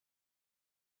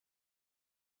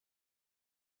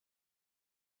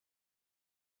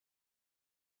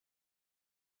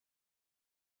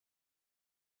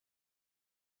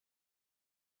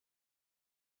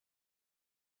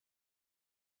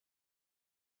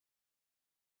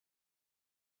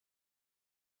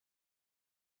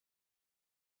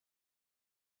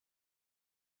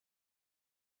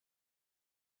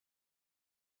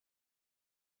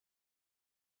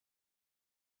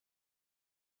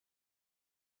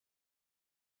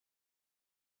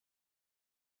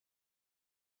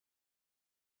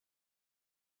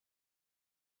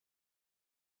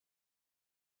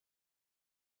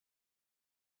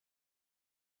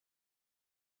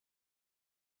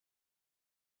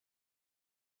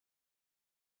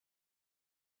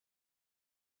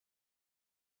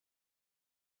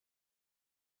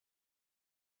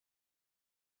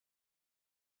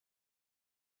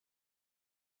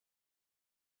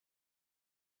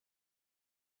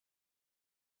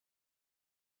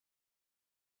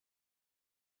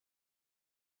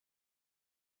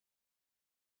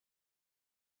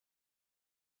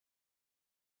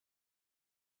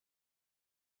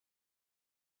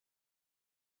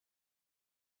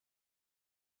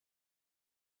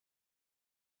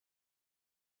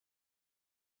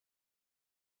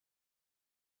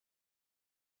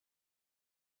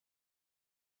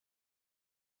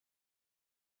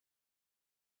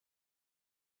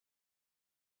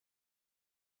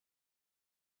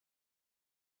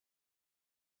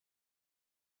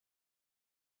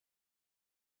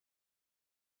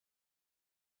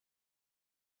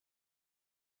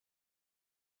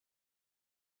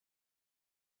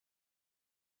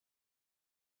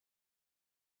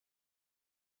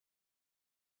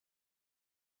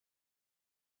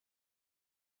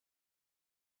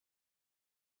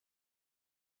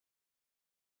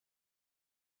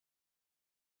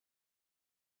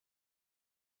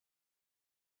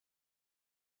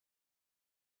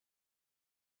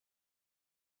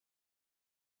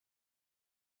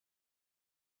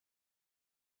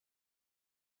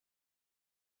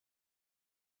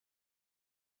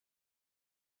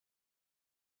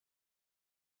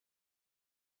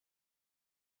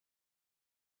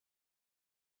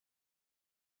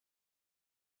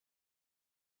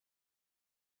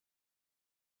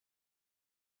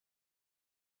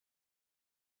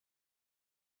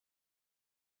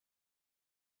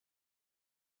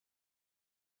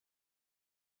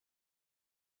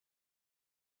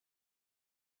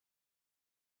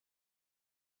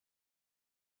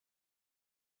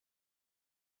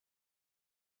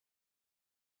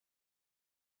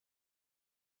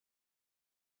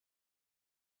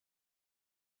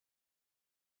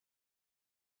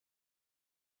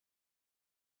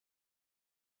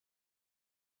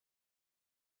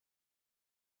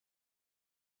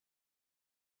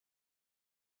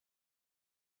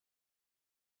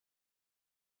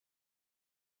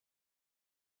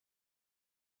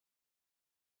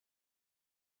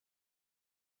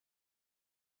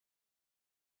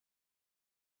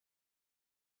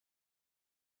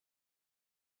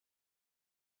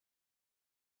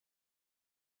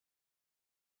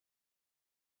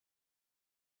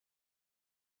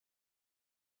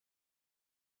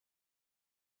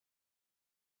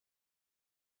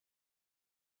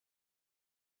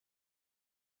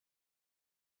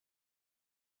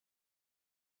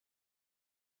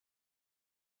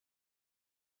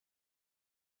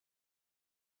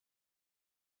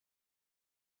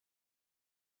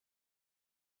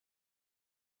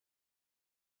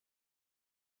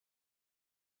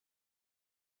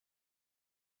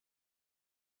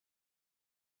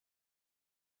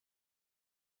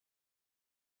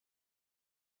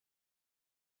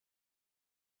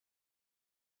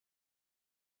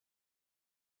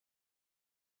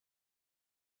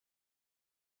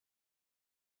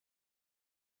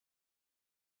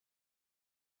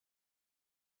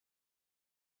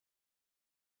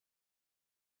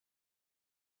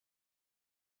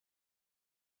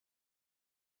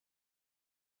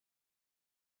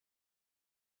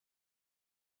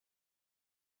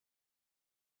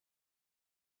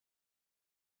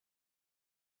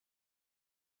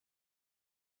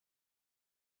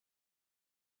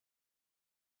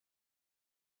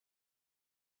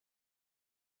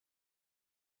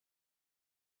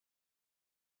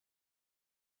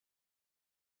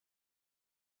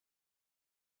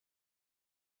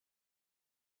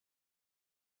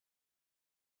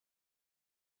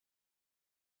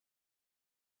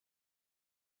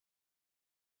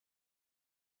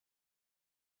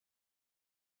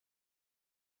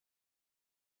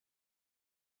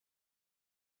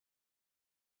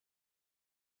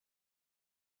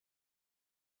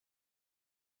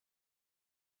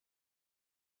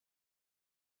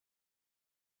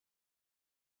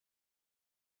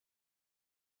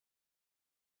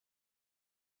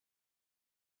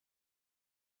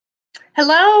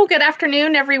Hello, good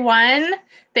afternoon, everyone.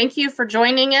 Thank you for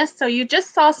joining us. So you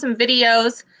just saw some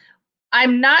videos.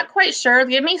 I'm not quite sure.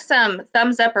 Give me some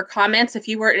thumbs up or comments if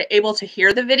you were able to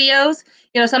hear the videos.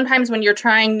 Sometimes when you're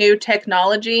trying new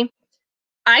technology,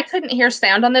 I couldn't hear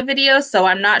sound on the video, so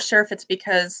I'm not sure if it's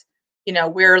because,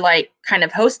 we're like kind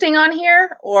of hosting on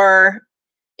here or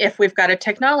if we've got a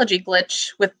technology glitch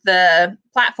with the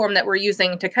platform that we're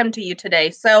using to come to you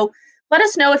today. So let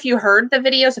us know if you heard the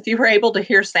videos, if you were able to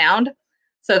hear sound,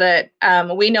 so that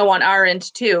we know on our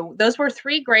end too. Those were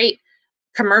three great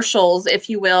commercials, if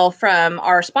you will, from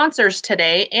our sponsors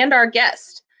today and our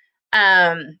guest.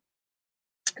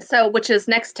 Which is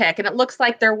Nex-Tech, and it looks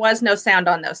like there was no sound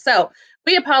on those. So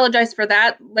we apologize for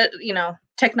that.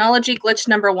 Technology glitch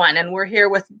number one, and we're here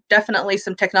with definitely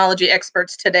some technology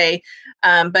experts today,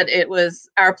 but it was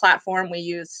our platform. We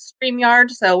use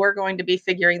StreamYard, so we're going to be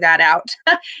figuring that out.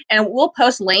 And we'll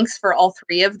post links for all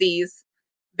three of these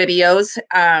videos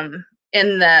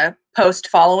in the post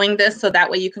following this, so that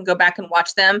way you can go back and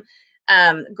watch them.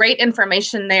 Great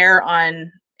information there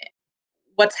on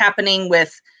what's happening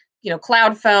with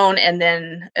cloud phone, and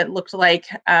then it looked like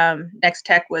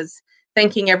Nex-Tech was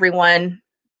thanking everyone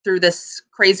through this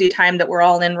crazy time that we're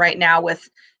all in right now with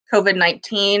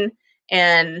COVID-19.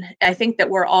 And I think that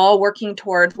we're all working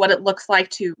towards what it looks like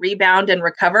to rebound and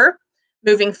recover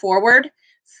moving forward.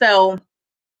 So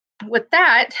with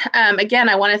that, again,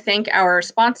 I want to thank our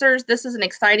sponsors. This is an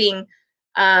exciting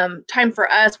time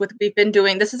for us. We've been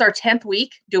doing, this is our 10th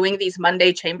week doing these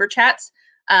Monday chamber chats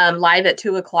live at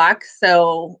 2 o'clock.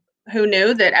 So who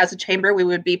knew that as a chamber we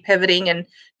would be pivoting and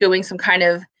doing some kind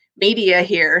of media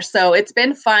here. So it's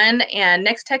been fun, and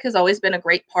Nex-Tech has always been a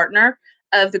great partner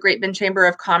of the Great Bend Chamber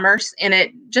of Commerce, and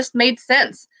it just made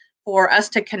sense for us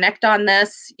to connect on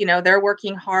this. They're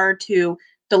working hard to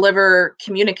deliver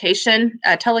communication,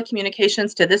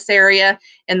 telecommunications to this area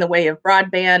in the way of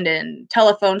broadband and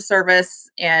telephone service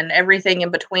and everything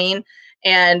in between.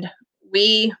 And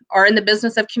we are in the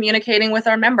business of communicating with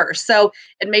our members. So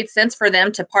it made sense for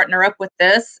them to partner up with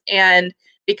this. And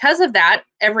because of that,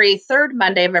 every third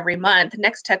Monday of every month,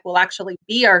 Nex-Tech will actually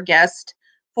be our guest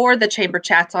for the chamber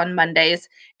chats on Mondays.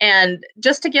 And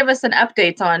just to give us an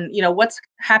update on, what's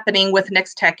happening with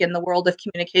Nex-Tech in the world of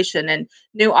communication and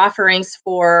new offerings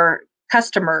for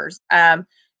customers,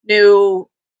 new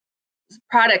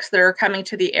products that are coming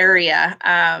to the area,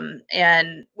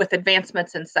 and with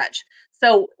advancements and such.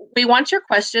 So we want your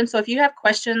questions. So if you have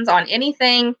questions on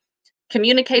anything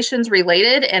communications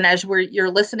related, and as you're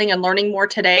listening and learning more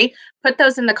today, put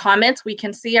those in the comments. We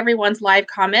can see everyone's live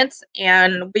comments,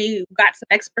 and we got some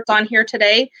experts on here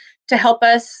today to help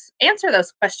us answer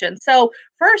those questions. So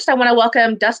first, I want to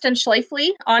welcome Dustin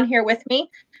Schlafly on here with me.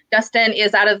 Dustin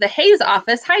is out of the Hayes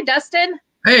office. Hi, Dustin.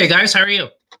 Hey guys, how are you?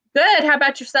 Good. How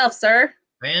about yourself, sir?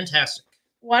 Fantastic.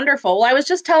 Wonderful. Well, I was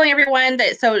just telling everyone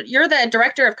that, so you're the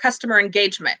Director of Customer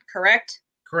Engagement, correct?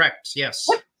 Correct, yes.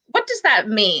 What does that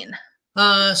mean?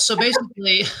 So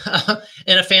basically,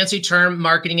 in a fancy term,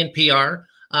 marketing and PR.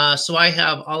 So I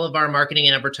have all of our marketing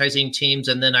and advertising teams,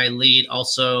 and then I lead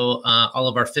also all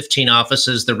of our 15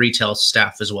 offices, the retail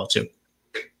staff as well too.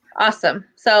 Awesome.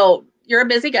 So you're a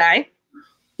busy guy.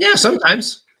 Yeah,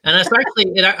 sometimes. And it's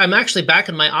actually, I'm actually back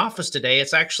in my office today.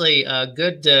 It's actually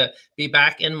good to be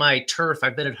back in my turf.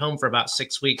 I've been at home for about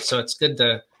 6 weeks, so it's good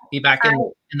to be back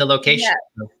in the location.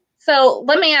 Yeah. So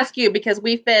let me ask you, because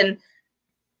we've been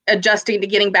adjusting to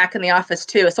getting back in the office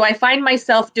too. So I find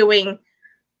myself doing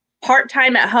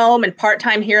part-time at home and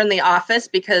part-time here in the office,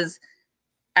 because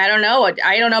I don't know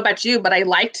about you, but I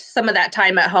liked some of that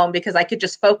time at home because I could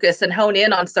just focus and hone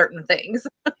in on certain things.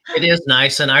 It is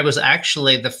nice. And I was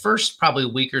actually, the first probably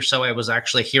week or so, I was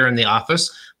actually here in the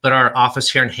office, but our office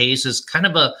here in Hayes is kind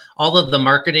of all of the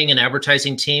marketing and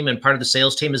advertising team and part of the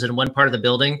sales team is in one part of the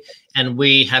building, and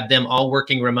we had them all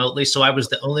working remotely. So I was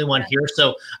the only one here.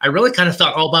 So I really kind of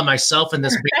thought all by myself in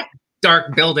this big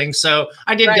dark building. So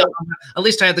I did go, at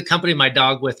least I had the company of my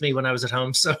dog with me when I was at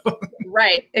home. So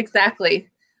right, exactly.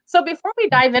 So before we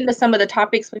dive into some of the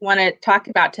topics we want to talk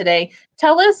about today,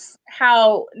 tell us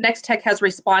how Nex-Tech has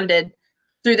responded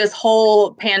through this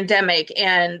whole pandemic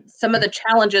and some of the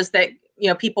challenges that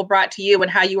people brought to you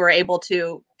and how you were able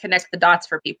to connect the dots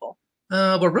for people.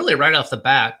 Well, really right off the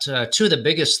bat, two of the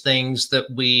biggest things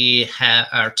that we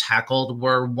tackled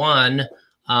were, one,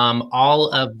 all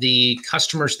of the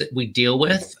customers that we deal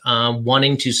with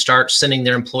wanting to start sending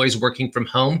their employees working from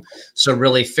home. So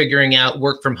really figuring out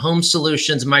work from home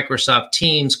solutions, Microsoft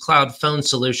Teams, cloud phone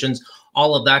solutions,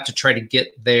 all of that to try to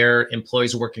get their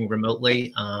employees working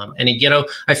remotely. And you know,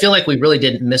 I feel like we really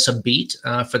didn't miss a beat.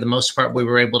 For the most part, we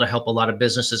were able to help a lot of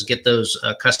businesses get those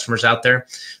customers out there.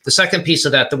 The second piece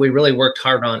of that we really worked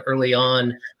hard on early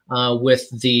on with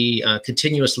the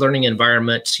continuous learning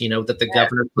environment, you know, that the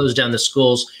governor closed down the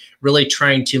schools, really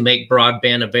trying to make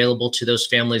broadband available to those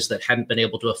families that hadn't been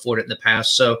able to afford it in the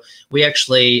past. So we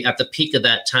actually, at the peak of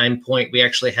that time point, we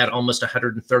actually had almost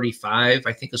 135,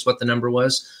 I think is what the number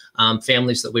was,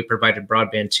 families that we provided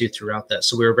broadband to throughout that.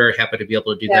 So we were very happy to be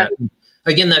able to do that.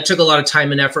 Again, that took a lot of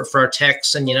time and effort for our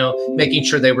techs and, you know, making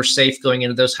sure they were safe going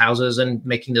into those houses and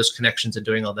making those connections and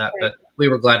doing all that. But we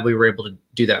were glad we were able to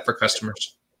do that for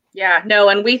customers. Yeah, no,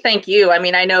 and we thank you. I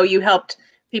mean, I know you helped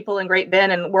people in Great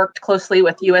Bend and worked closely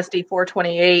with USD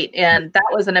 428, and that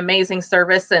was an amazing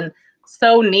service and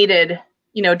so needed,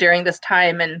 you know, during this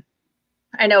time. And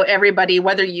I know everybody,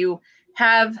 whether you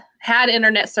have had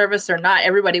internet service or not,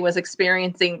 everybody was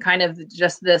experiencing kind of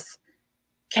just this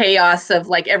chaos of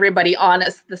like everybody on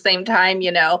us at the same time,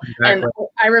 you know. Exactly.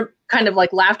 And I kind of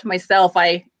like laughed myself.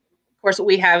 Of course,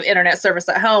 we have internet service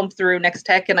at home through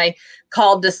Nex-Tech, and I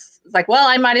called this like, well,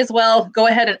 I might as well go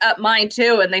ahead and up mine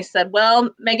too. And they said,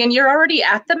 well, Megan, you're already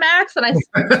at the max. And I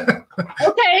said,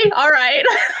 okay, all right.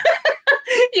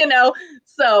 You know,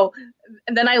 so,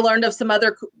 and then I learned of some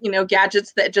other, you know,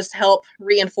 gadgets that just help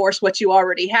reinforce what you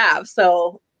already have.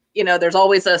 So, you know, there's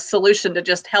always a solution to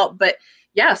just help. But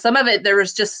yeah, some of it, there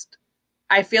was just,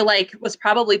 I feel like was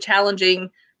probably challenging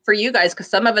for you guys, because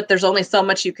some of it, there's only so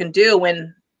much you can do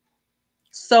when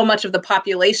so much of the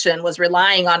population was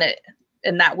relying on it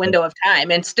in that window of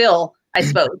time, and still, I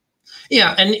suppose.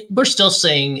 Yeah, and we're still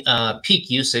seeing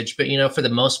peak usage, but you know, for the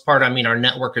most part, I mean, our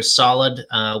network is solid.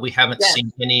 We haven't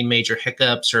seen any major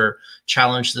hiccups or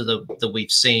challenges that we've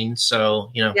seen.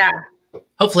 So, you know,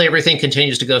 hopefully everything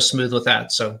continues to go smooth with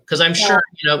that. So, because I'm sure,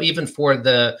 you know, even for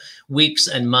the weeks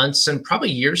and months and probably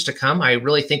years to come, I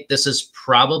really think this is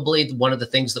probably one of the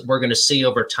things that we're going to see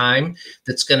over time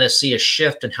that's going to see a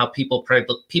shift in how people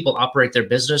operate their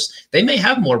business. They may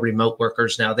have more remote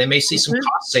workers now. They may see some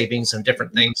cost savings and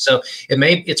different things. So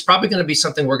it's probably going to be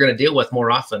something we're going to deal with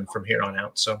more often from here on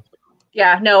out. So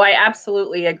yeah, no, I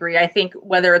absolutely agree. I think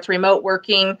whether it's remote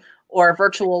working or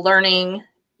virtual learning,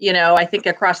 you know, I think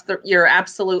you're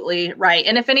absolutely right.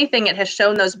 And if anything, it has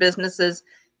shown those businesses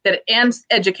and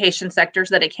education sectors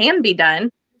that it can be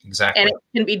done. Exactly. And it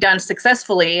can be done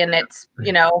successfully. And it's,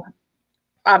 you know,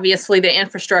 obviously the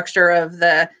infrastructure of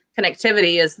the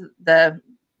connectivity is the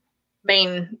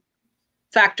main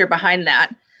factor behind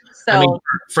that. So, I mean,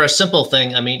 for a simple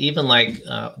thing, I mean, even like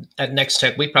at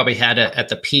Nex-Tech, we probably had at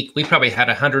the peak, we probably had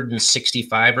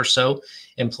 165 or so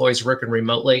employees working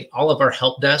remotely. All of our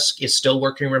help desk is still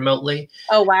working remotely.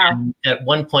 Oh, wow. And at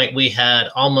one point, we had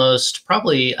almost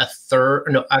probably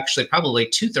probably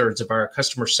 2/3 of our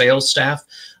customer sales staff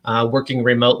working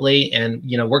remotely and,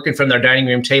 you know, working from their dining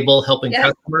room table, helping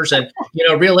customers. And, you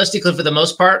know, realistically, for the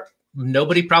most part,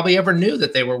 nobody probably ever knew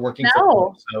that they were working from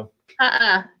home. So.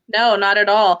 No, not at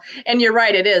all. And you're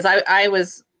right, it is. I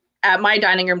was at my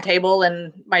dining room table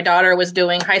and my daughter was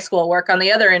doing high school work on the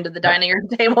other end of the dining room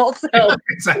table. So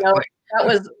exactly. You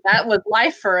know, that was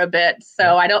life for a bit.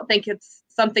 So I don't think it's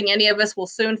something any of us will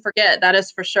soon forget. That is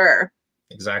for sure.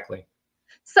 Exactly.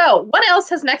 So what else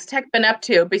has Nex-Tech been up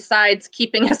to besides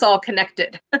keeping us all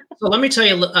connected? So let me tell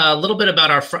you a little bit about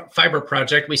our fiber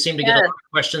project. We seem to get a lot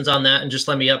of questions on that, and just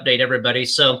let me update everybody.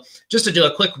 So just to do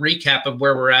a quick recap of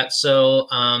where we're at. So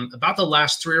about the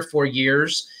last 3 or 4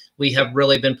 years, we have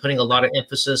really been putting a lot of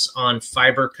emphasis on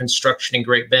fiber construction in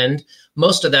Great Bend.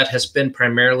 Most of that has been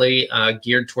primarily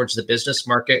geared towards the business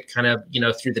market, kind of, you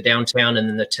know, through the downtown and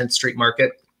then the 10th Street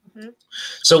market.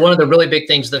 So one of the really big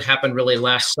things that happened really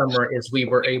last summer is we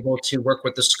were able to work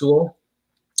with the school,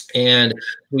 and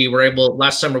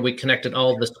last summer we connected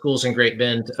all of the schools in Great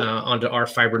Bend onto our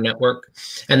fiber network.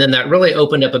 And then that really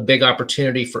opened up a big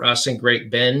opportunity for us in Great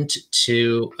Bend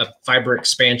to fiber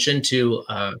expansion to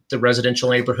the residential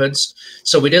neighborhoods.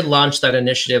 So we did launch that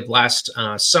initiative last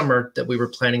summer that we were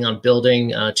planning on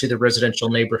building to the residential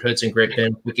neighborhoods in Great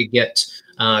Bend. We could get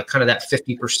kind of that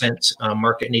 50%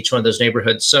 market in each one of those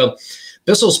neighborhoods. So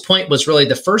Bissell's Point was really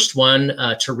the first one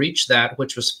to reach that,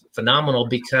 which was phenomenal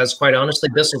because, quite honestly,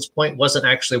 Bissell's Point wasn't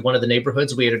actually one of the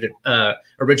neighborhoods we had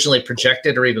originally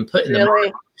projected or even put in the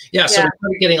market. Yeah, so we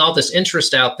started getting all this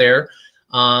interest out there,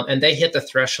 and they hit the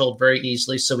threshold very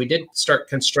easily. So we did start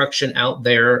construction out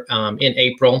there in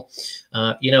April.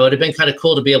 You know, it'd have been kind of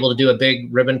cool to be able to do a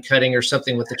big ribbon cutting or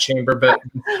something with the chamber, but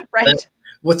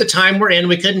with the time we're in,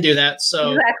 we couldn't do that.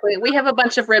 So exactly, we have a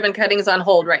bunch of ribbon cuttings on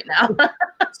hold right now.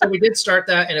 So we did start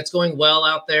that, and it's going well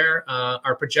out there.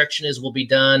 Our projection is we'll be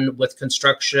done with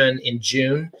construction in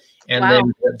June, and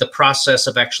then the process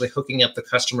of actually hooking up the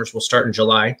customers will start in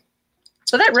July.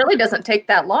 So that really doesn't take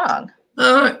that long.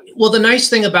 Well, the nice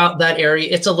thing about that area,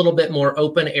 it's a little bit more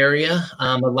open area,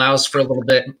 allows for a little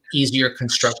bit easier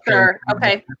construction. Sure.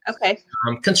 Okay. Okay.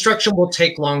 Construction will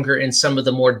take longer in some of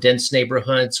the more dense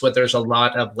neighborhoods where there's a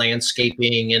lot of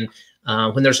landscaping, and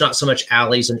when there's not so much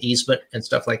alleys and easement and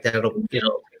stuff like that, it'll take a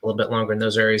little bit longer in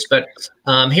those areas. But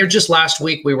here just last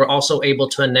week, we were also able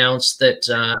to announce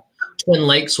that Twin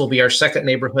Lakes will be our second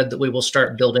neighborhood that we will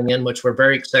start building in, which we're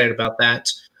very excited about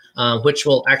that. Which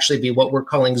will actually be what we're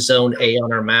calling Zone A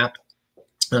on our map,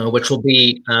 which will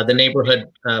be the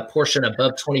neighborhood portion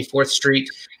above 24th Street,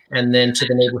 and then to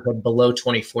the neighborhood below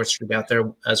 24th Street out there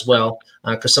as well,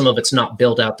 because some of it's not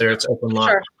built out there, it's open lot.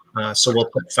 Sure. So we'll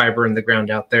put fiber in the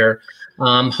ground out there.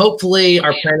 Hopefully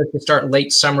our plan is to start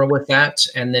late summer with that,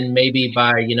 and then maybe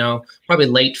by, probably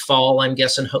late fall, I'm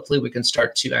guessing, hopefully we can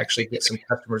start to actually get some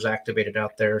customers activated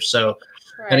out there. So,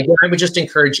 and again, I would just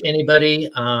encourage anybody,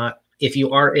 if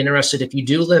you are interested, if you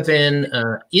do live in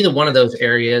either one of those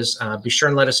areas, be sure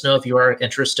and let us know if you are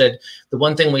interested. The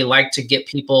one thing we like to get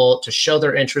people to show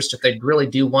their interest if they really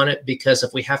do want it, because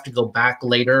if we have to go back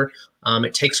later,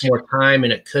 it takes more time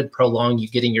and it could prolong you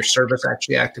getting your service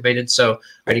actually activated. So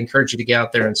I'd encourage you to get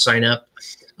out there and sign up.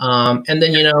 And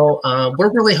then,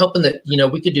 we're really hoping that,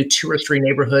 we could do 2 or 3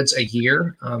 neighborhoods a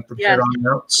year from here on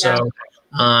out. So.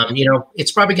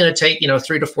 It's probably going to take,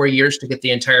 3 to 4 years to get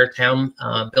the entire town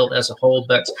built as a whole.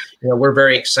 But, we're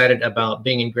very excited about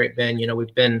being in Great Bend.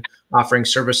 We've been offering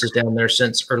services down there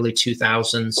since early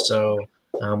 2000s. So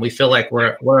we feel like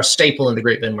we're a staple in the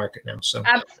Great Bend market now. So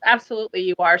absolutely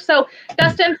you are. So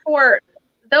Dustin, for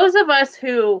those of us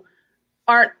who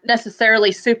aren't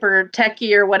necessarily super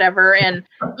techie or whatever, and,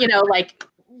 like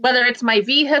whether it's my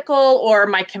vehicle or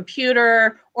my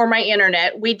computer or my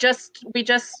internet, we just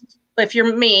if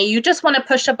you're me, you just want to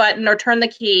push a button or turn the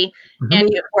key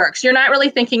and it works. You're not really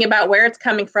thinking about where it's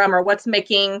coming from or what's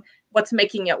making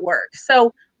it work.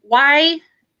 So why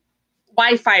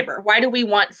fiber? Why do we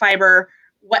want fiber?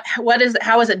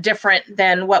 How is it different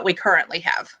than what we currently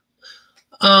have?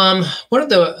 One of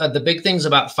the big things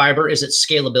about fiber is its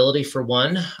scalability, for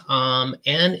one,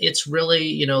 and it's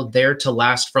really, there to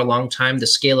last for a long time. The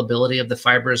scalability of the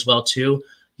fiber as well too.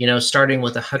 Starting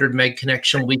with 100 meg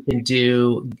connection, we can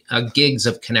do gigs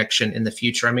of connection in the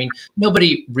future. I mean,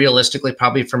 nobody realistically,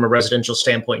 probably from a residential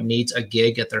standpoint, needs a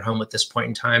gig at their home at this point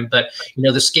in time. But,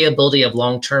 the scalability of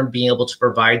long-term, being able to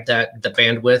provide the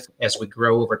bandwidth as we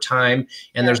grow over time,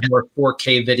 and there's more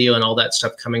 4K video and all that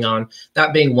stuff coming on,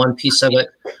 that being one piece of it.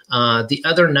 The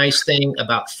other nice thing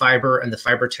about fiber and the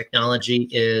fiber technology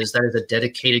is that is a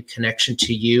dedicated connection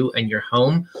to you and your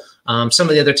home. Some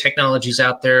of the other technologies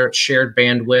out there, shared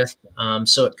bandwidth.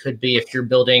 So it could be if you're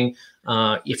building,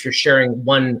 if you're sharing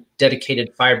one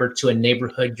dedicated fiber to a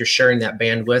neighborhood, you're sharing that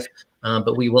bandwidth.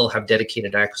 But we will have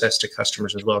dedicated access to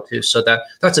customers as well too. So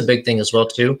that's a big thing as well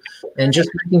too. And just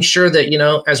making sure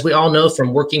that, as we all know,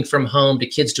 from working from home to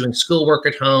kids doing schoolwork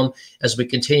at home, as we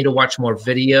continue to watch more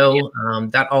video,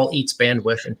 that all eats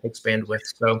bandwidth and takes bandwidth.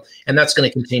 So, and that's going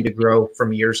to continue to grow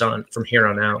from here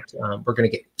on out. We're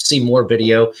going to see more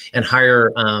video and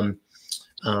higher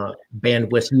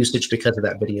bandwidth usage because of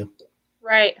that video.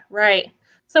 Right.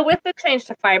 So with the change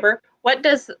to fiber, what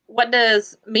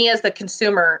does me as the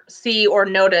consumer see or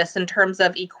notice in terms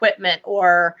of equipment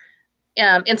or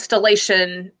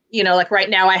installation? Like right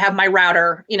now I have my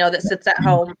router, that sits at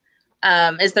home.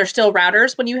 Is there still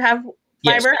routers when you have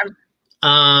fiber?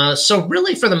 Yes. So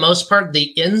really, for the most part,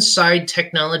 the inside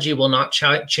technology will not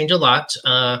change a lot.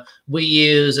 We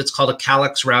use, it's called a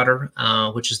Calyx router,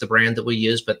 which is the brand that we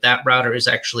use, but that router is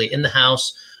actually in the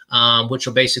house, which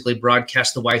will basically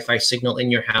broadcast the Wi-Fi signal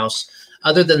in your house.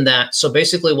 Other than that, so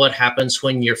basically what happens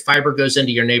when your fiber goes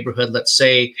into your neighborhood, let's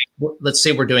say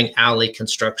we're doing alley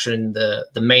construction, the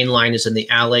main line is in the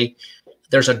alley,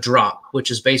 there's a drop, which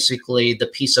is basically the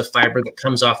piece of fiber that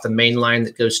comes off the main line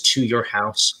that goes to your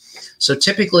house. So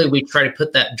typically we try to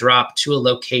put that drop to a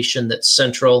location that's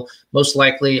central. Most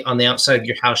likely on the outside of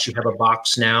your house, you have a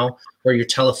box now where your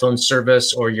telephone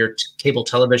service or your cable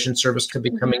television service could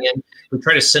be coming in. We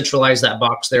try to centralize that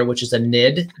box there, which is a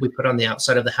NID we put on the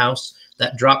outside of the house.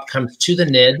 That drop comes to the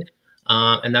NID.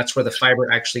 and that's where the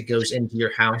fiber actually goes into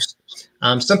your house.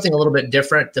 Something a little bit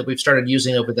different that we've started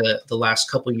using over the last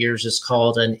couple of years is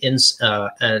called an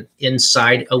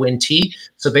inside ONT.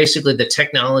 So basically the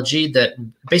technology that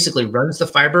basically runs the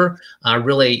fiber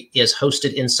really is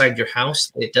hosted inside your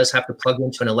house. It does have to plug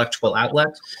into an electrical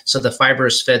outlet. So the fiber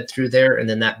is fed through there, and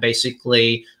then that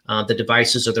basically the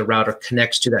devices or the router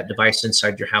connects to that device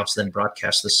inside your house, then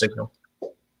broadcasts the signal.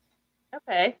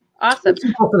 Okay, awesome.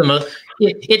 For the most,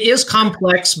 it is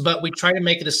complex, but we try to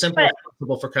make it as simple as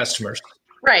possible for customers.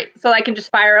 Right. So I can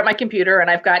just fire up my computer and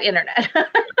I've got internet.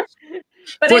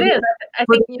 But for it is. I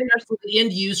think for the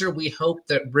end user, we hope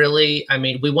that really, I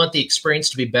mean, we want the experience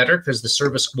to be better because the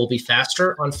service will be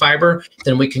faster on fiber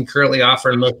than we can currently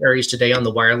offer in most areas today on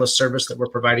the wireless service that we're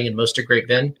providing in most of Great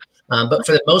Bend. But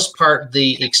for the most part,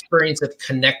 the experience of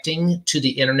connecting to the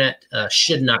internet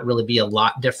should not really be a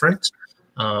lot different,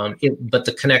 but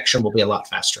the connection will be a lot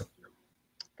faster.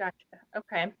 Gotcha.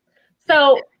 Okay.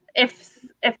 So if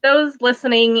those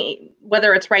listening,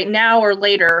 whether it's right now or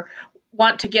later,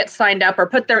 want to get signed up or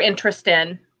put their interest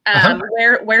in,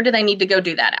 where do they need to go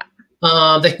do that at?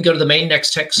 They can go to the main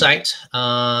Nex-Tech site,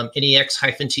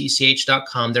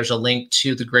 nex-tech.com. There's a link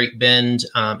to the Great Bend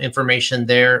information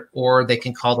there, or they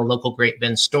can call the local Great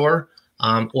Bend store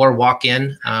or walk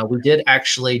in. We did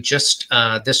actually just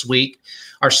this week.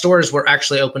 Our stores were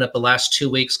actually open up the last 2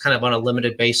 weeks, kind of on a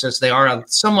limited basis. They are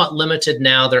somewhat limited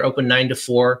now. They're open 9 to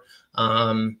 4,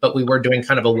 but we were doing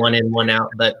kind of a 1 in, 1 out.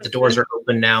 But the doors are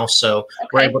open now, so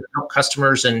we're able to help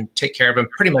customers and take care of them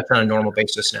pretty much on a normal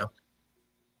basis now.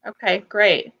 Okay,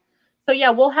 great. So yeah,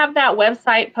 we'll have that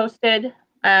website posted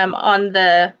in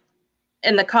the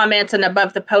comments and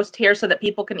above the post here, so that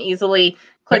people can easily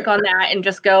click on that and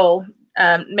just go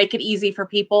make it easy for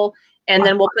people. And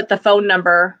then we'll put the phone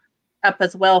number up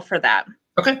as well for that.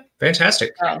 Okay,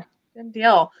 fantastic. So, good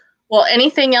deal. Well,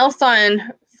 anything else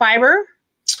on fiber?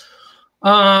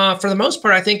 For the most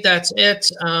part, I think that's it.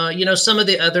 You know, some of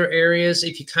the other areas,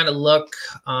 if you kind of look,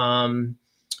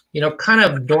 you know, kind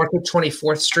of north of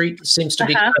 24th Street seems to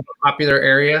be kind of a popular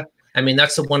area. I mean,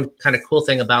 that's the one kind of cool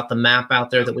thing about the map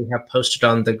out there that we have posted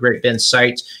on the Great Bend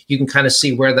site. You can kind of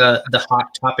see where the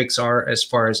hot topics are as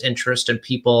far as interest and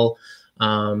people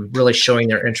really showing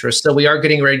their interest. So we are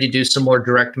getting ready to do some more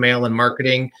direct mail and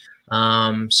marketing.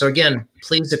 So again,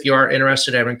 please, if you are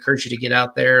interested, I would encourage you to get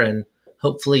out there, and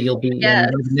hopefully you'll be in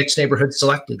the next neighborhood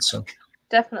selected. So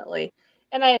definitely.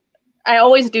 And I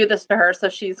always do this to her, so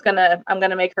I'm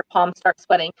gonna make her palms start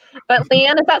sweating. But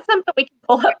Leanne, is that something we can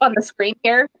pull up on the screen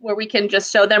here, where we can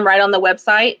just show them right on the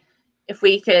website? If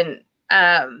we can,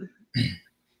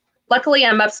 luckily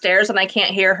I'm upstairs and I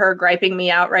can't hear her griping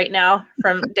me out right now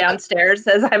from downstairs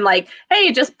as I'm like,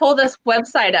 hey, just pull this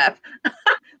website up.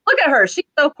 Look at her, she's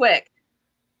so quick.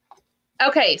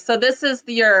 Okay, so this is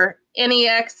your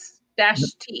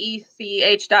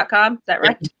nex-tech.com, is that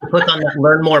right? Click on that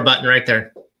Learn More button right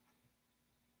there.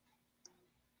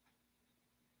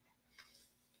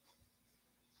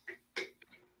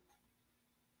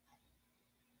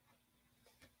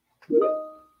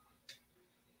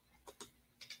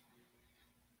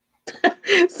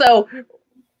 So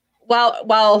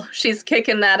while she's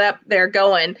kicking that up there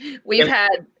going, we've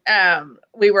had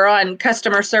we were on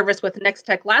customer service with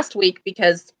Nex-Tech last week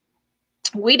because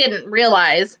we didn't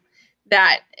realize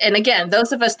that, and again,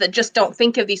 those of us that just don't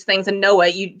think of these things and know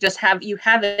it, you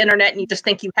have internet and you just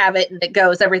think you have it and it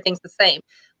goes, everything's the same.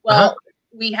 Well,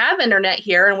 we have internet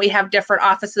here and we have different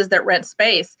offices that rent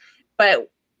space,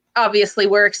 but obviously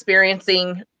we're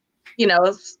experiencing, you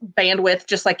know, bandwidth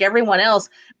just like everyone else,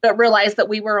 but realized that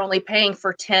we were only paying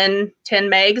for 10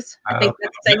 megs. I think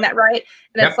that's saying that right.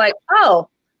 And it's like, oh,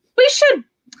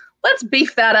 let's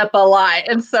beef that up a lot.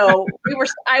 And so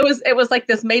it was like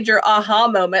this major aha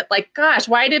moment, like, gosh,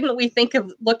 why didn't we think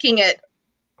of looking at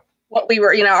what we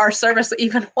were, you know, our service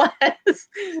even was?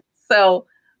 So,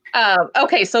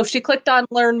 okay. So if she clicked on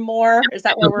Learn More, is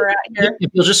that where we're at here?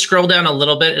 If you'll just scroll down a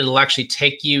little bit, it'll actually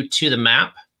take you to the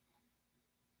map.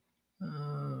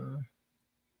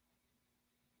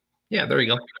 Yeah, there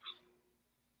you go.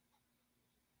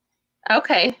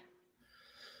 Okay.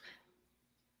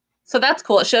 So that's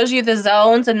cool. It shows you the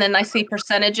zones, and then I see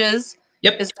percentages.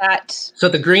 Yep. Is that? So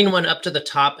the green one up to the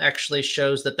top actually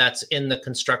shows that that's in the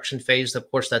construction phase.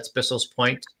 Of course, that's Bissell's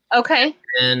Point. Okay.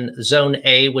 And Zone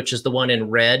A, which is the one in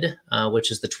red, which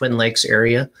is the Twin Lakes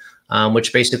area,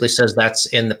 which basically says that's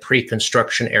in the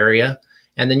pre-construction area.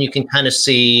 And then you can kind of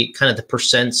see kind of the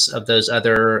percents of those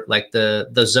other, like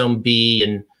the Zone B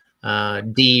and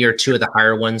D are two of the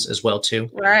higher ones as well too.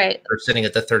 Right. They're sitting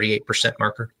at the 38%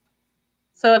 marker.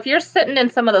 So if you're sitting in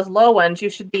some of those low ones, you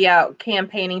should be out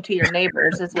campaigning to your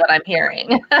neighbors, is what I'm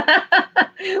hearing.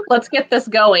 Let's get this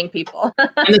going, people.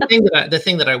 And the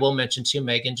thing that I will mention too,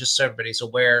 Megan, just so everybody's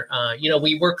aware,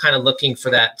 we were kind of looking for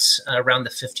that around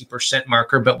the 50%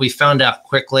 marker, but we found out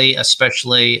quickly,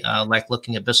 especially like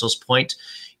looking at Bissell's Point,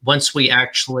 once we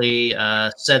actually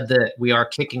said that we are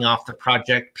kicking off the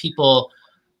project, people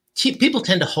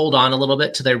tend to hold on a little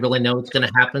bit till they really know what's going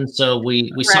to happen. So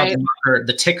we saw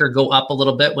the ticker go up a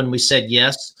little bit when we said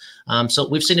yes. So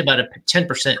we've seen about a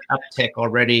 10% uptick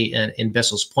already in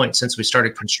Bissell's Point since we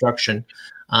started construction.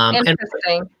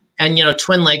 Interesting. And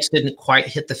Twin Lakes didn't quite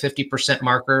hit the 50%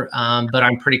 marker, but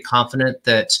I'm pretty confident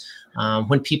that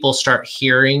when people start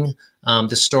hearing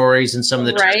the stories and some of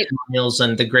the testimonials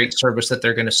and the great service that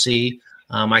they're going to see,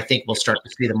 I think we'll start to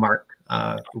see the mark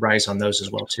rise on those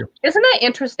as well too. Isn't that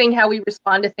interesting how we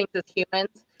respond to things as humans?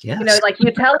 Yes. Like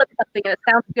you tell us something and it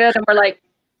sounds good, and we're like,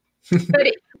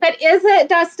 but is it,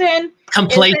 Dustin?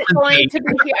 Complacency. Is it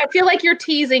going to be here? I feel like you're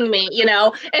teasing me,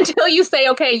 until you say,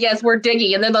 okay, yes, we're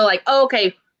digging. And then they're like, oh,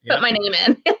 okay, put my name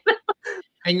in.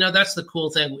 And that's the cool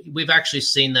thing. We've actually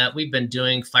seen that. We've been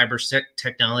doing fiber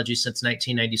technology since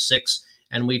 1996.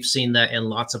 And we've seen that in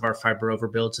lots of our fiber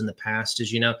overbuilds in the past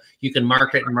is, you can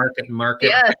market and market and market.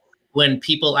 Yes. When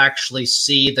people actually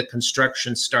see the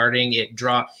construction starting, it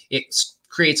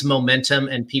creates momentum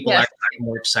and people actually get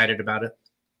more excited about it.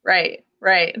 Right.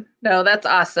 No, that's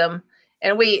awesome.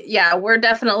 And we're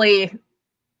definitely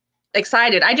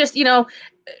excited. I just,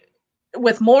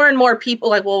 with more and more people,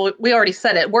 like, well, we already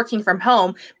said it, working from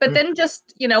home, but then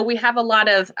just, we have a lot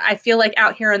of, I feel like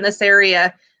out here in this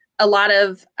area, a lot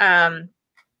of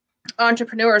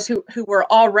entrepreneurs who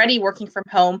were already working from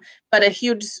home, but a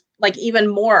huge, like even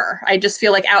more, I just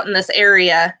feel like out in this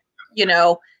area,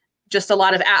 just a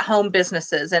lot of at-home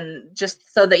businesses, and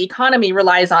just so the economy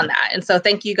relies on that. And so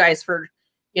thank you guys for,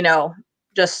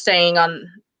 just staying on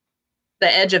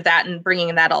the edge of that and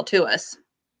bringing that all to us.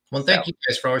 Well, thank you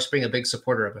guys for always being a big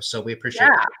supporter of us. So we appreciate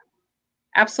it.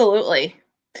 Absolutely.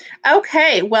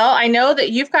 Okay. Well, I know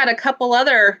that you've got a couple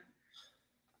other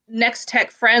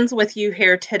Nex-Tech friends with you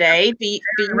here today. Do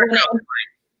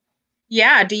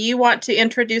you want to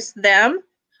introduce them?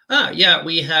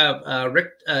 We have Rick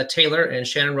Taylor and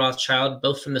Shannon Rothschild,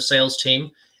 both from the sales team,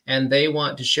 and they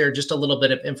want to share just a little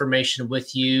bit of information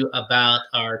with you about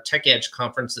our Tech Edge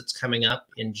conference that's coming up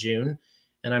in June.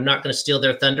 And I'm not going to steal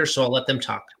their thunder, so I'll let them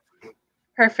talk.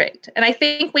 Perfect. And I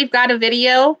think we've got a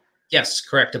video. Yes,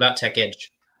 correct, about Tech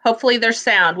Edge. Hopefully there's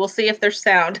sound. We'll see if there's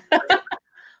sound.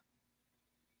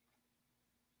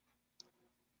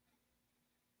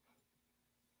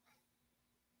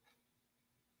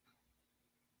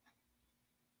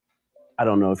 I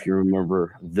don't know if you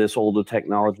remember this old of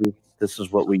technology. This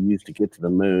is what we used to get to the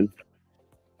moon.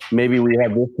 Maybe we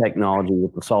have this technology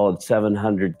with a solid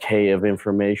 700K of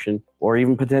information, or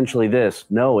even potentially this.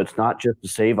 No, it's not just a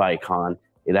save icon.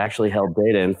 It actually held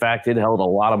data. In fact, it held a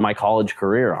lot of my college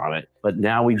career on it. But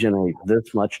now we generate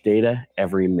this much data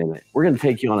every minute. We're going to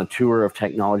take you on a tour of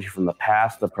technology from the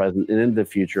past, the present, and into the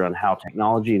future on how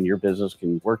technology and your business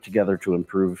can work together to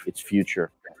improve its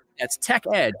future. That's Tech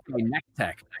Edge by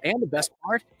Nex-Tech. And the best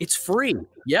part, it's free.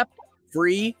 Yep,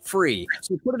 free.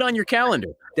 So put it on your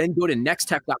calendar. Then go to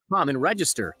nextech.com and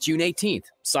register June 18th.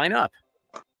 Sign up.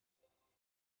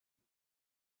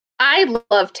 I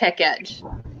love Tech Edge.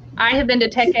 I have been to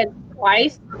Tech Edge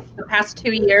twice the past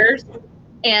 2 years,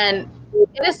 and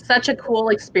it is such a cool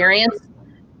experience.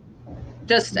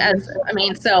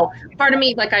 So part of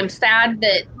me, like, I'm sad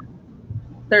that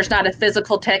there's not a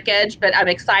physical Tech Edge, but I'm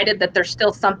excited that there's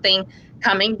still something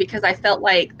coming, because I felt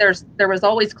like there was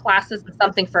always classes and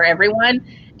something for everyone.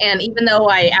 And even though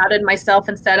I outed myself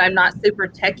and said I'm not super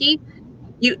techie,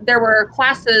 there were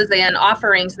classes and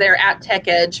offerings there at Tech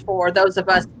Edge for those of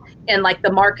us in like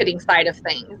the marketing side of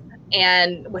things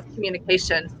and with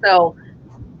communication. So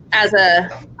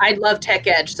I love Tech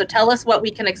Edge. So tell us what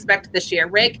we can expect this year.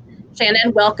 Rick,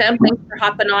 Shannon, welcome. Thanks for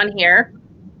hopping on here.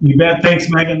 You bet. Thanks,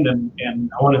 Megan.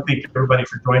 And I want to thank everybody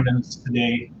for joining us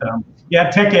today.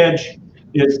 Tech Edge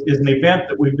is an event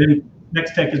that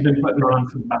Nex-Tech has been putting on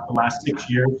for about the last 6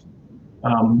 years.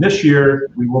 This year,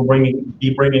 we will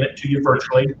be bringing it to you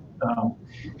virtually.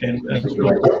 It's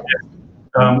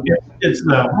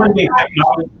the one-day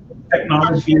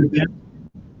technology event.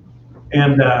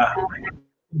 And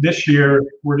this year,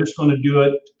 we're just going to do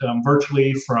it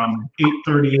virtually from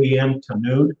 8:30 a.m. to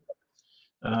noon.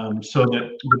 So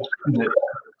that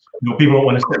people don't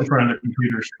want to sit in front of their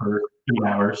computers for 8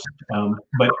 hours.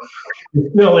 But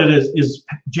still, it is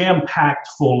jam-packed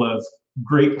full of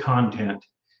great content.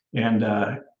 And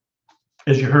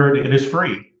as you heard, it is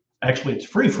free. Actually, it's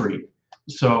free.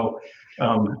 So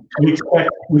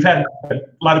we've had a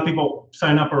lot of people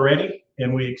sign up already,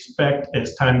 and we expect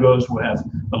as time goes, we'll have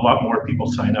a lot more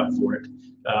people sign up for it.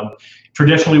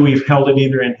 Traditionally, we've held it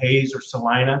either in Hayes or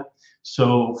Salina.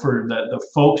 So for the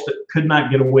folks that could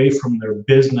not get away from their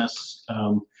business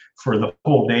for the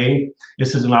whole day,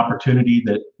 this is an opportunity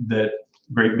that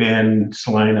Great Bend,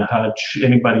 Salina, Hutch,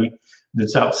 anybody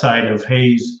that's outside of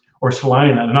Hayes or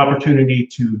Salina, an opportunity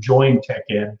to join Tech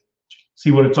Ed,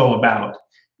 see what it's all about,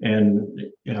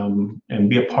 and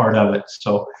be a part of it.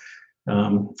 So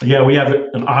yeah, we have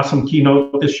an awesome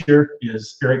keynote this year.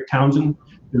 Is Eric Townsend,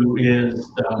 who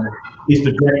is he's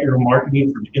the director of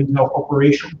marketing for the Intel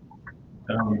Corporation.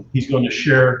 He's going to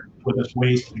share with us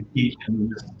ways to compete in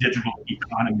this digital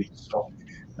economy. So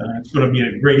it's going to be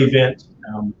a great event.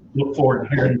 Look forward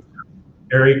to hearing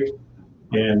Eric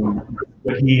and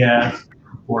what he has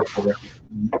for us.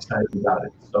 I'm excited about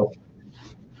it. So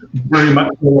very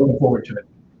much looking forward to it.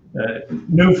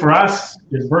 New for us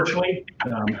is virtually,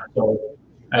 so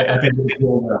I think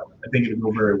it'll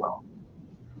go very well.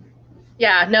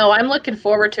 Yeah, no, I'm looking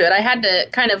forward to it. I had to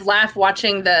kind of laugh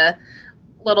watching the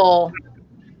little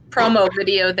promo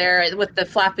video there with the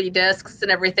floppy disks and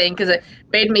everything, because it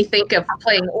made me think of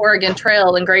playing Oregon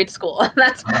Trail in grade school.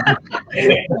 That's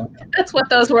what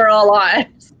those were all on.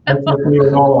 That's what we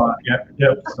were all on.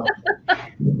 Yep. So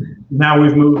now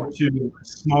we've moved to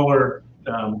smaller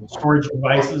storage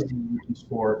devices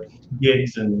for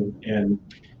gigs and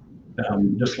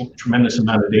just a tremendous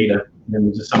amount of data,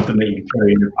 and just something that you can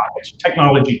carry in your pockets.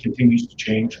 Technology continues to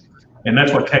change, and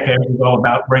that's what Tech Ed is all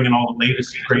about, bringing all the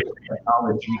latest greatest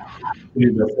technology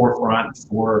to the forefront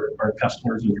for our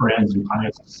customers and friends and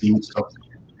clients to see. So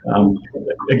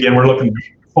again, we're looking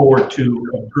forward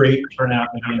to a great turnout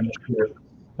again this year.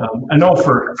 I know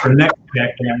for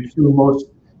Nex-Tech, and I'm sure most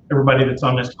everybody that's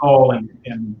on this call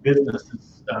and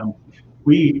businesses,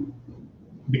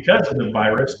 because of the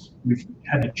virus, we've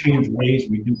had to change ways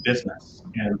we do business,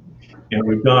 and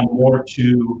we've gone more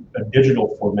to a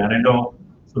digital format. I know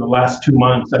for the last 2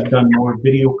 months I've done more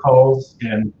video calls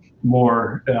and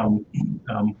more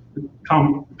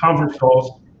conference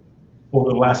calls over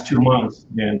the last 2 months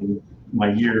than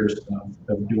my years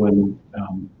of doing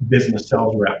business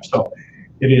sales rep. So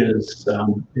it is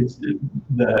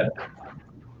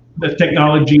the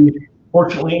technology.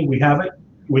 Fortunately, we have it.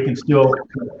 We can still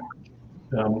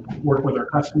work with our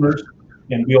customers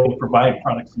and be able to provide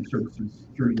products and services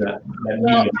through that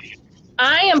medium.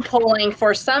 I am pulling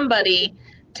for somebody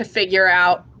to figure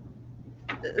out.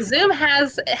 Zoom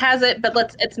has it,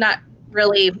 but it's not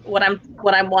really what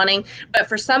I'm wanting. But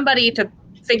for somebody to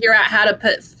figure out how to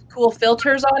put cool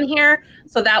filters on here,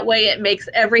 so that way it makes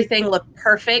everything look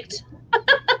perfect.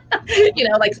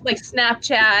 like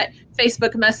Snapchat,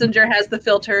 Facebook Messenger has the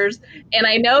filters, and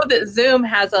I know that Zoom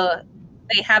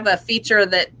they have a feature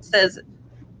that says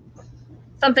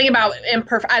something about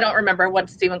imperfect. I don't remember what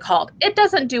it's even called. It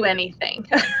doesn't do anything.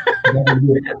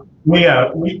 We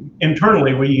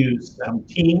internally we use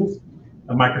Teams,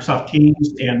 Microsoft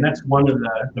Teams, and that's one of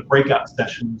the breakout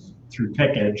sessions through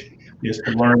Tech Edge is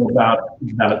to learn about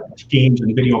Teams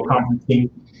and video conferencing.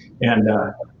 And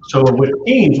so with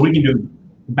Teams, we can do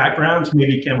backgrounds.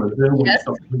 Maybe you can with Zoom. Yes.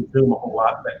 We don't Zoom a whole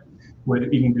lot,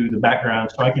 but you can do the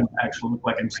background, so I can actually look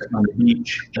like I'm sitting on the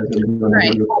beach as I'm doing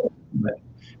right.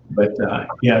 But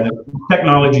yeah, the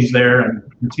technology's there and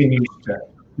continues to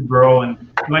grow, and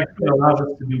like it allows us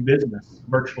to do business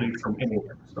virtually from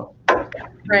anywhere. So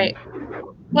right.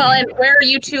 Well, and where are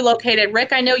you two located?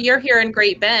 Rick, I know you're here in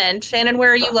Great Bend. Shannon,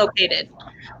 where are you located?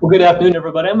 Well, good afternoon,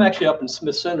 everybody. I'm actually up in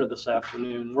Smith Center this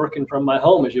afternoon, working from my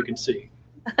home, as you can see.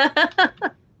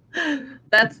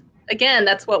 That's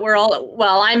what we're all.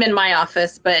 Well, I'm in my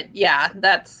office, but yeah,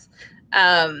 that's.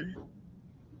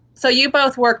 So you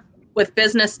both work with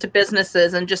business to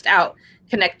businesses and just out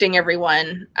connecting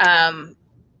everyone.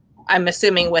 I'm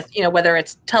assuming with whether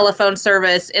it's telephone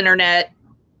service, internet.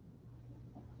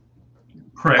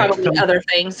 Correct. Probably other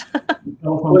things.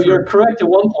 Well, you're correct at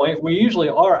one point. We usually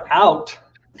are out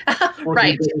working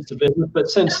right. business to business, but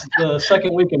since the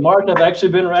second week in March, I've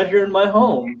actually been right here in my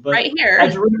home. But right here.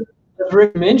 As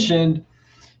Rick mentioned,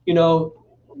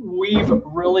 we've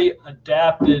really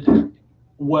adapted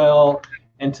well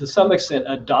and to some extent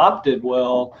adopted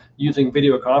well using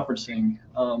video conferencing,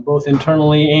 both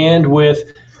internally and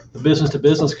with the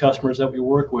business-to-business customers that we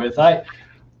work with.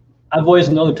 I've always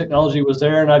known the technology was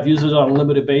there, and I've used it on a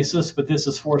limited basis, but this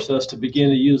has forced us to begin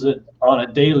to use it on a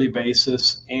daily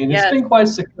basis, and yes. It's been quite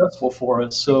successful for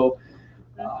us. So,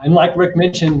 and like Rick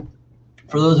mentioned,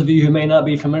 for those of you who may not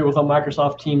be familiar with what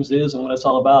Microsoft Teams is and what it's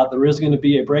all about, there is going to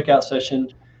be a breakout session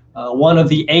One of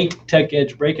the 8 Tech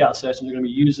Edge breakout sessions are going to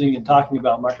be using and talking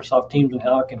about Microsoft Teams and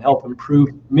how it can help improve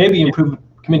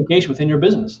communication within your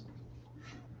business.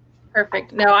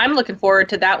 Perfect. No, I'm looking forward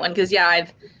to that one because, yeah,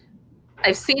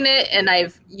 I've seen it and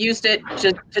I've used it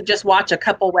to just watch a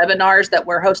couple webinars that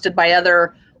were hosted by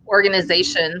other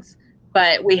organizations,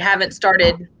 but we haven't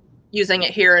started using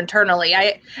it here internally.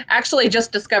 I actually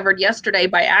just discovered yesterday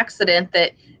by accident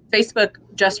that Facebook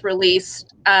just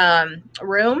released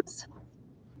Rooms.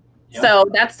 Yep. So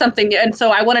that's something, and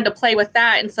so I wanted to play with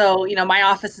that. And so, you know, my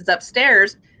office is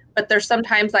upstairs, but there's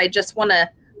sometimes I just want to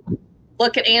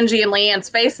look at Angie and Leanne's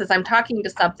face as I'm talking to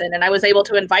something, and I was able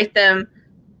to invite them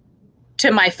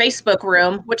to my Facebook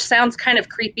room, which sounds kind of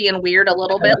creepy and weird a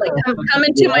little bit, like come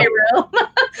into my room.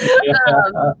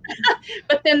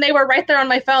 But then they were right there on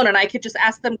my phone and I could just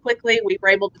ask them quickly. We were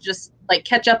able to just like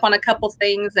catch up on a couple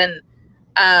things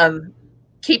and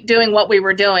keep doing what we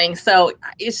were doing. So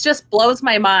it just blows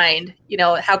my mind, you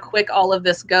know, how quick all of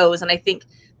this goes. And I think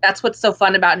that's what's so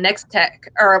fun about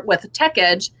Nex-Tech or with Tech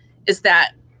Edge is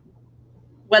that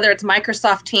whether it's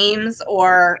Microsoft Teams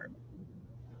or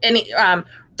any,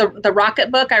 the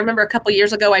Rocket book. I remember a couple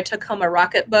years ago, I took home a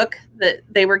Rocket book that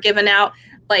they were giving out.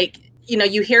 Like, you know,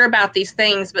 you hear about these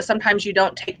things, but sometimes you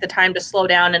don't take the time to slow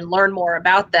down and learn more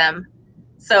about them.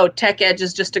 So Tech Edge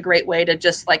is just a great way to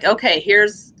just like, okay,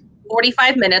 here's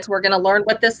 45 minutes. We're going to learn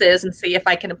what this is and see if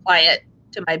I can apply it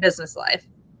to my business life.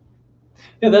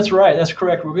 Yeah, that's right. That's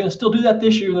correct. We're going to still do that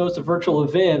this year, even though it's a virtual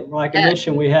event. Like I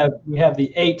mentioned, we have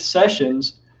the 8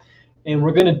 sessions, and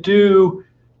we're going to do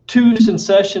 2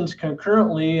 sessions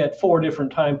concurrently at 4 different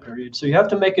time periods. So you have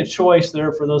to make a choice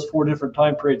there for those 4 different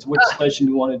time periods, which session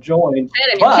you want to join.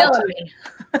 You're killing me.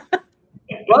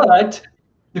 But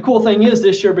the cool thing is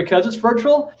this year, because it's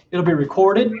virtual, it'll be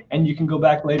recorded and you can go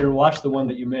back later and watch the one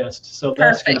that you missed. So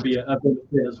that's going to be a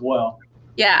benefit as well.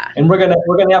 Yeah. And we're gonna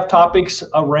have topics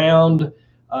around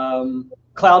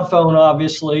cloud phone,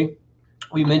 obviously.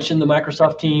 We mentioned the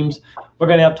Microsoft Teams. We're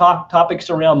going to have topics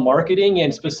around marketing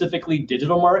and specifically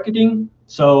digital marketing.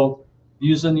 So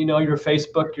using, you know, your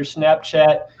Facebook, your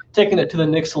Snapchat, taking it to the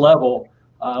next level.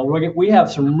 We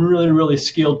have some really, really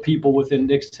skilled people within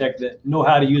Nex-Tech that know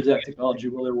how to use that technology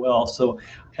really well. So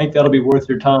I think that'll be worth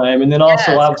your time. And then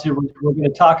also, obviously, we're going to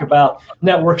talk about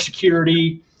network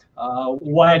security,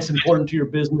 why it's important to your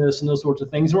business and those sorts of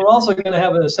things. And we're also going to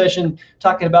have a session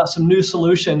talking about some new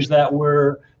solutions that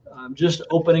we're just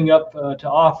opening up to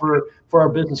offer for our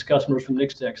business customers from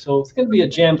Nex-Tech. So it's going to be a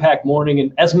jam-packed morning.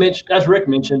 And as Rick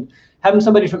mentioned, having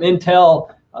somebody from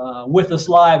Intel with us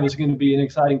live is going to be an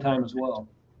exciting time as well.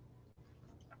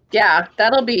 Yeah,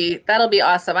 that'll be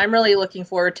awesome. I'm really looking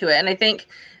forward to it. And I think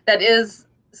that is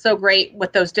so great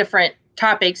with those different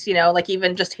topics, you know, like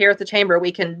even just here at the chamber,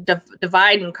 we can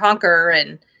divide and conquer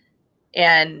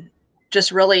and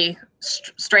just really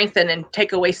strengthen and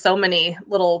take away so many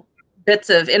little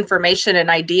bits of information and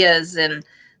ideas. And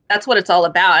that's what it's all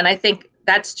about. And I think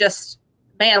that's just,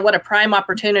 man, what a prime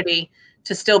opportunity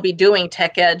to still be doing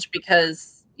Tech Edge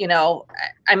because, you know,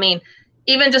 I mean,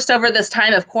 even just over this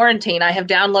time of quarantine, I have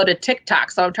downloaded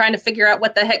TikTok. So I'm trying to figure out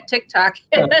what the heck TikTok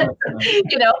is,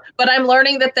 you know, but I'm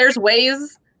learning that there's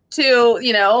ways to,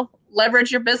 you know,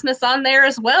 leverage your business on there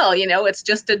as well. You know, it's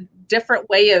just a different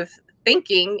way of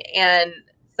thinking. And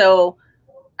so,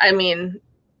 I mean,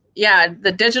 yeah,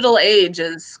 the digital age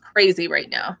is crazy right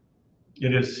now.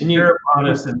 It is very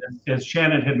honest. And as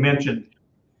Shannon had mentioned,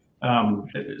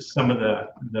 some of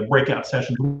the breakout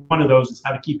sessions, one of those is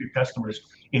how to keep your customers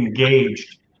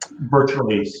engaged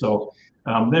virtually. So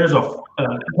there's a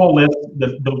whole list.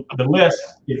 The list,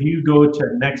 if you go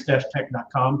to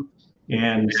next-tech.com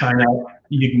and sign up,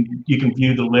 you can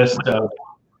view the list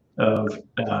of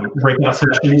breakout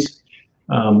sessions.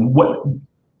 What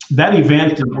that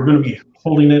event is, we're going to be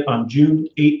holding it on June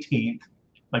 18th,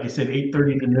 like I said,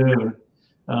 8:30 to noon.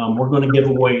 We're going to give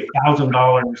away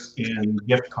 $1,000 in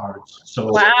gift cards.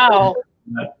 So wow,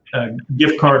 a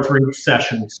gift card for each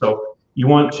session. So you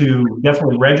want to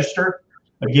definitely register.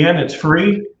 Again, it's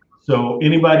free. So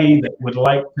anybody that would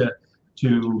like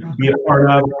to be a part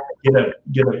of, get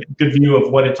a good view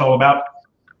of what it's all about,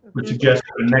 would suggest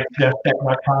go to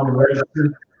next-tech.com and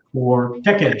register for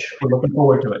Tech Edge. We're looking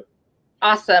forward to it.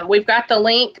 Awesome. We've got the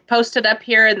link posted up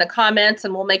here in the comments,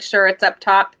 and we'll make sure it's up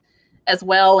top as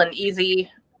well and easy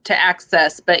to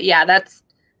access. But yeah, that's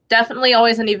definitely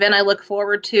always an event I look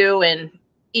forward to and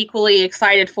equally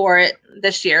excited for it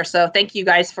this year. So thank you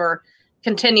guys for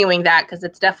continuing that because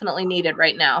it's definitely needed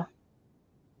right now.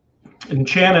 And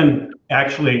Shannon,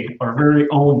 actually, our very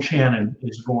own Shannon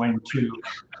is going to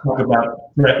talk about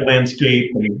threat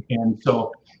landscape, and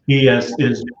so he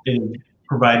is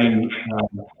providing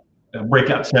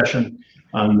breakout session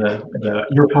on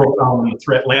your profile and the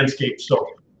threat landscape. So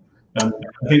I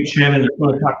think Shannon is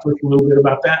going to talk to us a little bit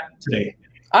about that today.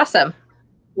 Awesome.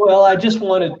 Well, I just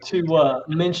wanted to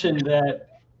mention that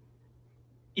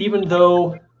even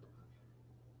though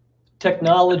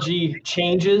technology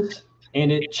changes, and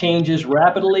it changes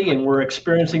rapidly, and we're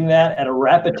experiencing that at a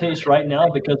rapid pace right now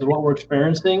because of what we're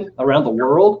experiencing around the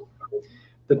world,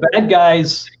 the bad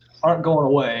guys aren't going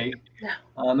away.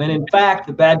 And in fact,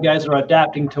 the bad guys are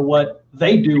adapting to what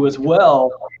they do as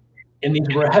well in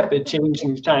these rapid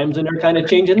changing times, and they're kind of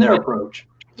changing their approach.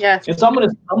 Yeah. And so I'm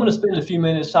gonna spend a few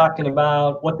minutes talking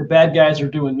about what the bad guys are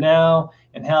doing now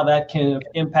and how that can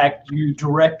impact you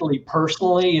directly,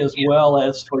 personally, as well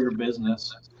as for your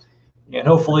business. And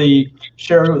hopefully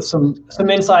share with some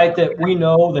insight that we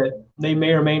know that they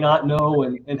may or may not know,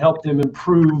 and help them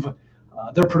improve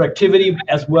their productivity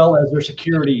as well as their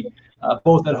security,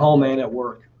 both at home and at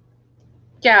work.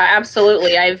 Yeah,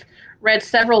 absolutely. I've read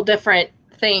several different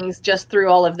things just through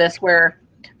all of this where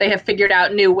they have figured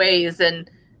out new ways and,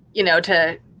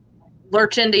 to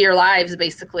lurch into your lives,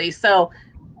 basically. So,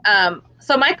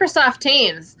 so Microsoft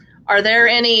Teams, are there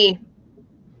any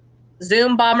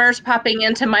Zoom bombers popping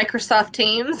into Microsoft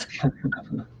Teams?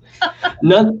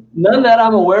 None that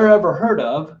I'm aware of or heard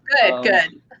of.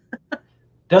 Good.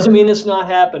 Doesn't mean it's not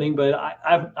happening, but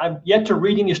I've yet to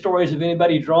read any stories of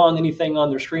anybody drawing anything on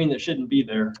their screen that shouldn't be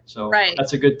there. So Right.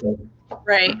 That's a good thing.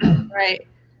 Right.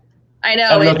 I know. I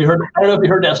don't know if you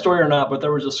heard that story or not, but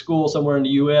there was a school somewhere in the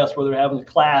U.S. where they're having a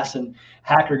class, and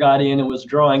hacker got in and was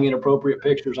drawing inappropriate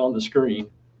pictures on the screen.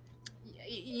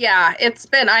 Yeah,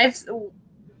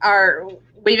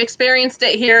 we've experienced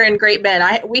it here in Great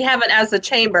Bend. We haven't as a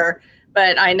chamber,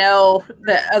 but I know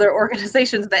the other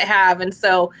organizations that have, and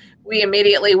so we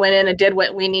immediately went in and did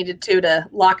what we needed to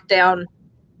lock down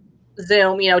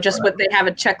Zoom. Just what they have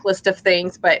a checklist of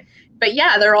things, but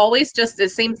yeah, they're always just.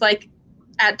 It seems like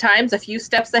at times a few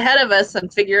steps ahead of us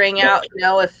and figuring out,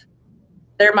 if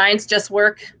their minds just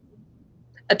work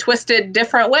a twisted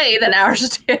different way than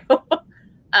ours do.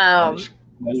 That's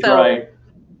so, right.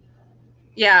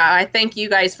 Yeah, I thank you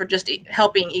guys for just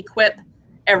helping equip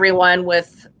everyone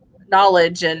with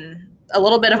knowledge and a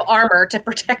little bit of armor to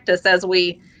protect us as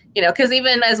we, because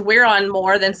even as we're on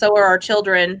more, then so are our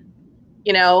children,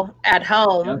 at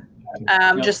home,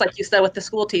 just like you said with the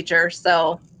school teacher.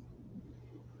 So.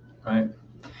 Right.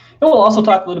 And we'll also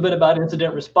talk a little bit about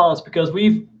incident response, because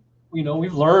we've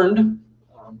learned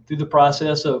through the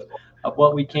process of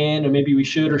what we can and maybe we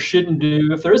should or shouldn't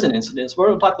do if there is an incident. So we're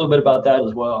going to talk a little bit about that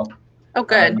as well. Oh,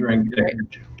 good.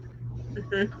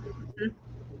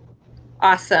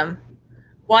 Awesome.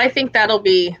 Well, I think that'll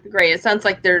be great. It sounds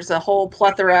like there's a whole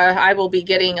plethora. I will be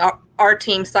getting our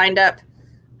team signed up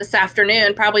this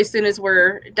afternoon, probably as soon as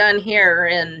we're done here,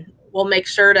 and we'll make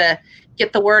sure to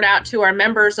get the word out to our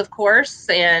members, of course.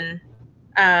 And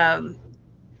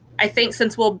I think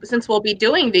since we'll be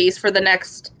doing these for the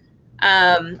next,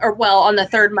 on the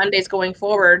third Mondays going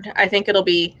forward, I think it'll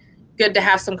be good to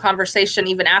have some conversation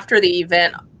even after the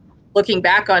event, looking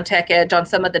back on Tech Edge on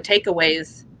some of the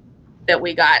takeaways that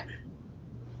we got.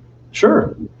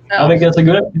 Sure. So, I think it's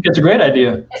a great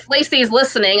idea. If Lacey's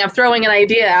listening, I'm throwing an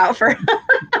idea out for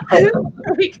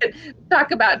we could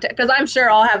talk about, because I'm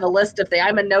sure I'll have a list of things.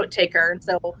 I'm a note taker, and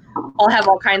so I'll have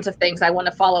all kinds of things I want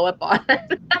to follow up on.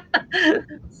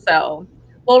 So,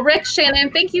 well, Rick,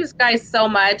 Shannon, thank you guys so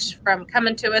much for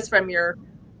coming to us from your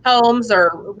homes.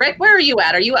 Or Rick, where are you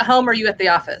at? Are you at home or are you at the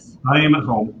office? I am at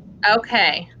home.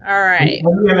 Okay. All right.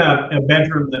 I'm in a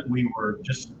bedroom that we were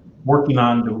just working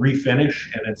on to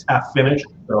refinish, and it's half finished.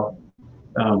 So,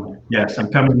 yes,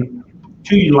 I'm coming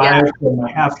to you live from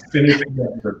my half finished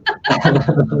bedroom.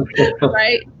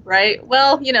 Right.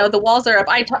 Well, the walls are up.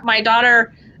 My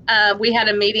daughter, we had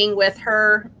a meeting with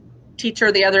her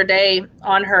teacher the other day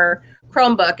on her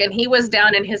Chromebook, and he was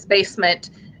down in his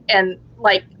basement, and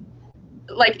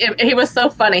he was so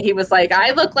funny. He was like,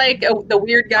 I look like the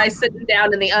weird guy sitting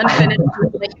down in the unfinished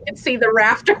room that you can see the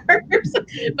rafters. But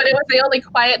it was the only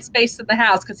quiet space in the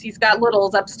house because he's got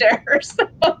littles upstairs. So,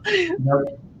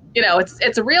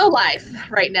 it's real life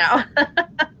right now.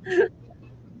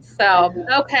 So,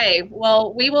 okay.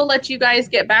 Well, we will let you guys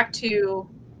get back to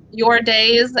your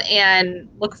days and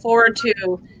look forward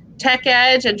to Tech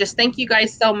Edge, and just thank you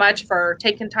guys so much for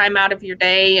taking time out of your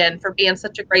day and for being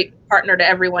such a great partner to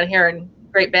everyone here in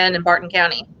Great Bend and Barton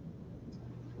County.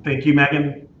 Thank you,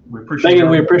 Megan. We appreciate Megan,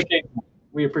 we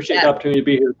appreciate the opportunity to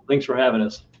be here. Thanks for having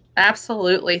us.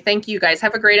 Absolutely. Thank you guys.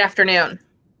 Have a great afternoon.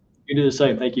 You do the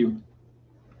same. Thank you.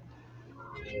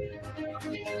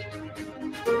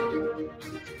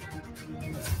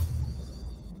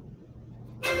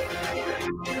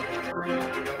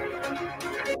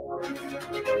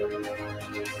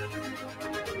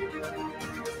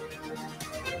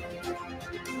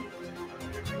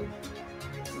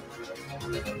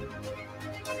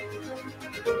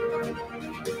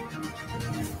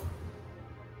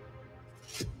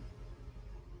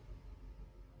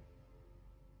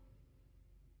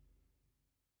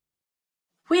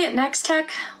 We at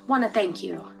Nex-Tech want to thank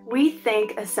you. We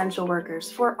thank essential workers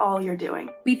for all you're doing.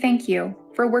 We thank you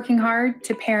for working hard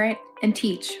to parent and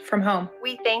teach from home.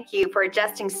 We thank you for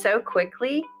adjusting so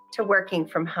quickly to working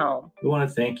from home. We want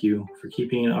to thank you for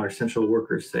keeping our essential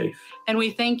workers safe. And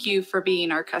we thank you for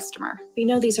being our customer. We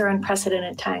know these are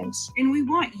unprecedented times. And we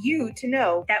want you to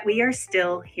know that we are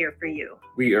still here for you.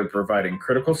 We are providing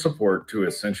critical support to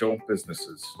essential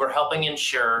businesses. We're helping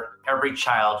ensure every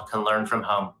child can learn from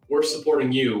home. We're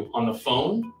supporting you on the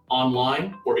phone,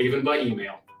 online, or even by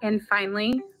email. And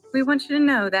finally, we want you to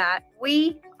know that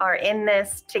we are in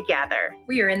this together.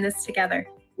 We are in this together.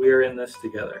 We are in this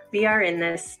together. We are in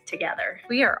this together.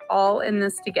 We are all in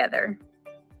this together.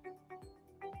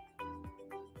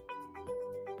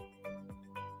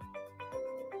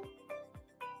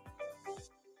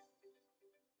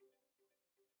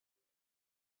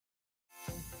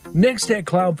 Nex-Tech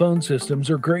cloud phone systems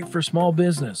are great for small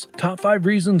business. Top 5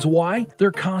 reasons why: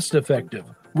 they're cost effective,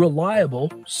 reliable,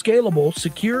 scalable,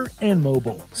 secure, and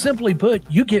mobile. Simply put,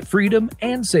 you get freedom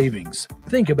and savings.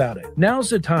 Think about it.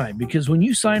 Now's the time, because when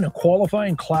you sign a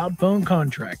qualifying cloud phone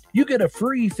contract, you get a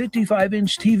free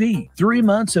 55-inch TV, 3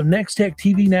 months of Nex-Tech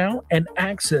TV Now, and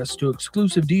access to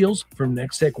exclusive deals from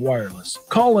Nex-Tech Wireless.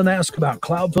 Call and ask about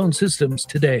cloud phone systems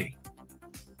today.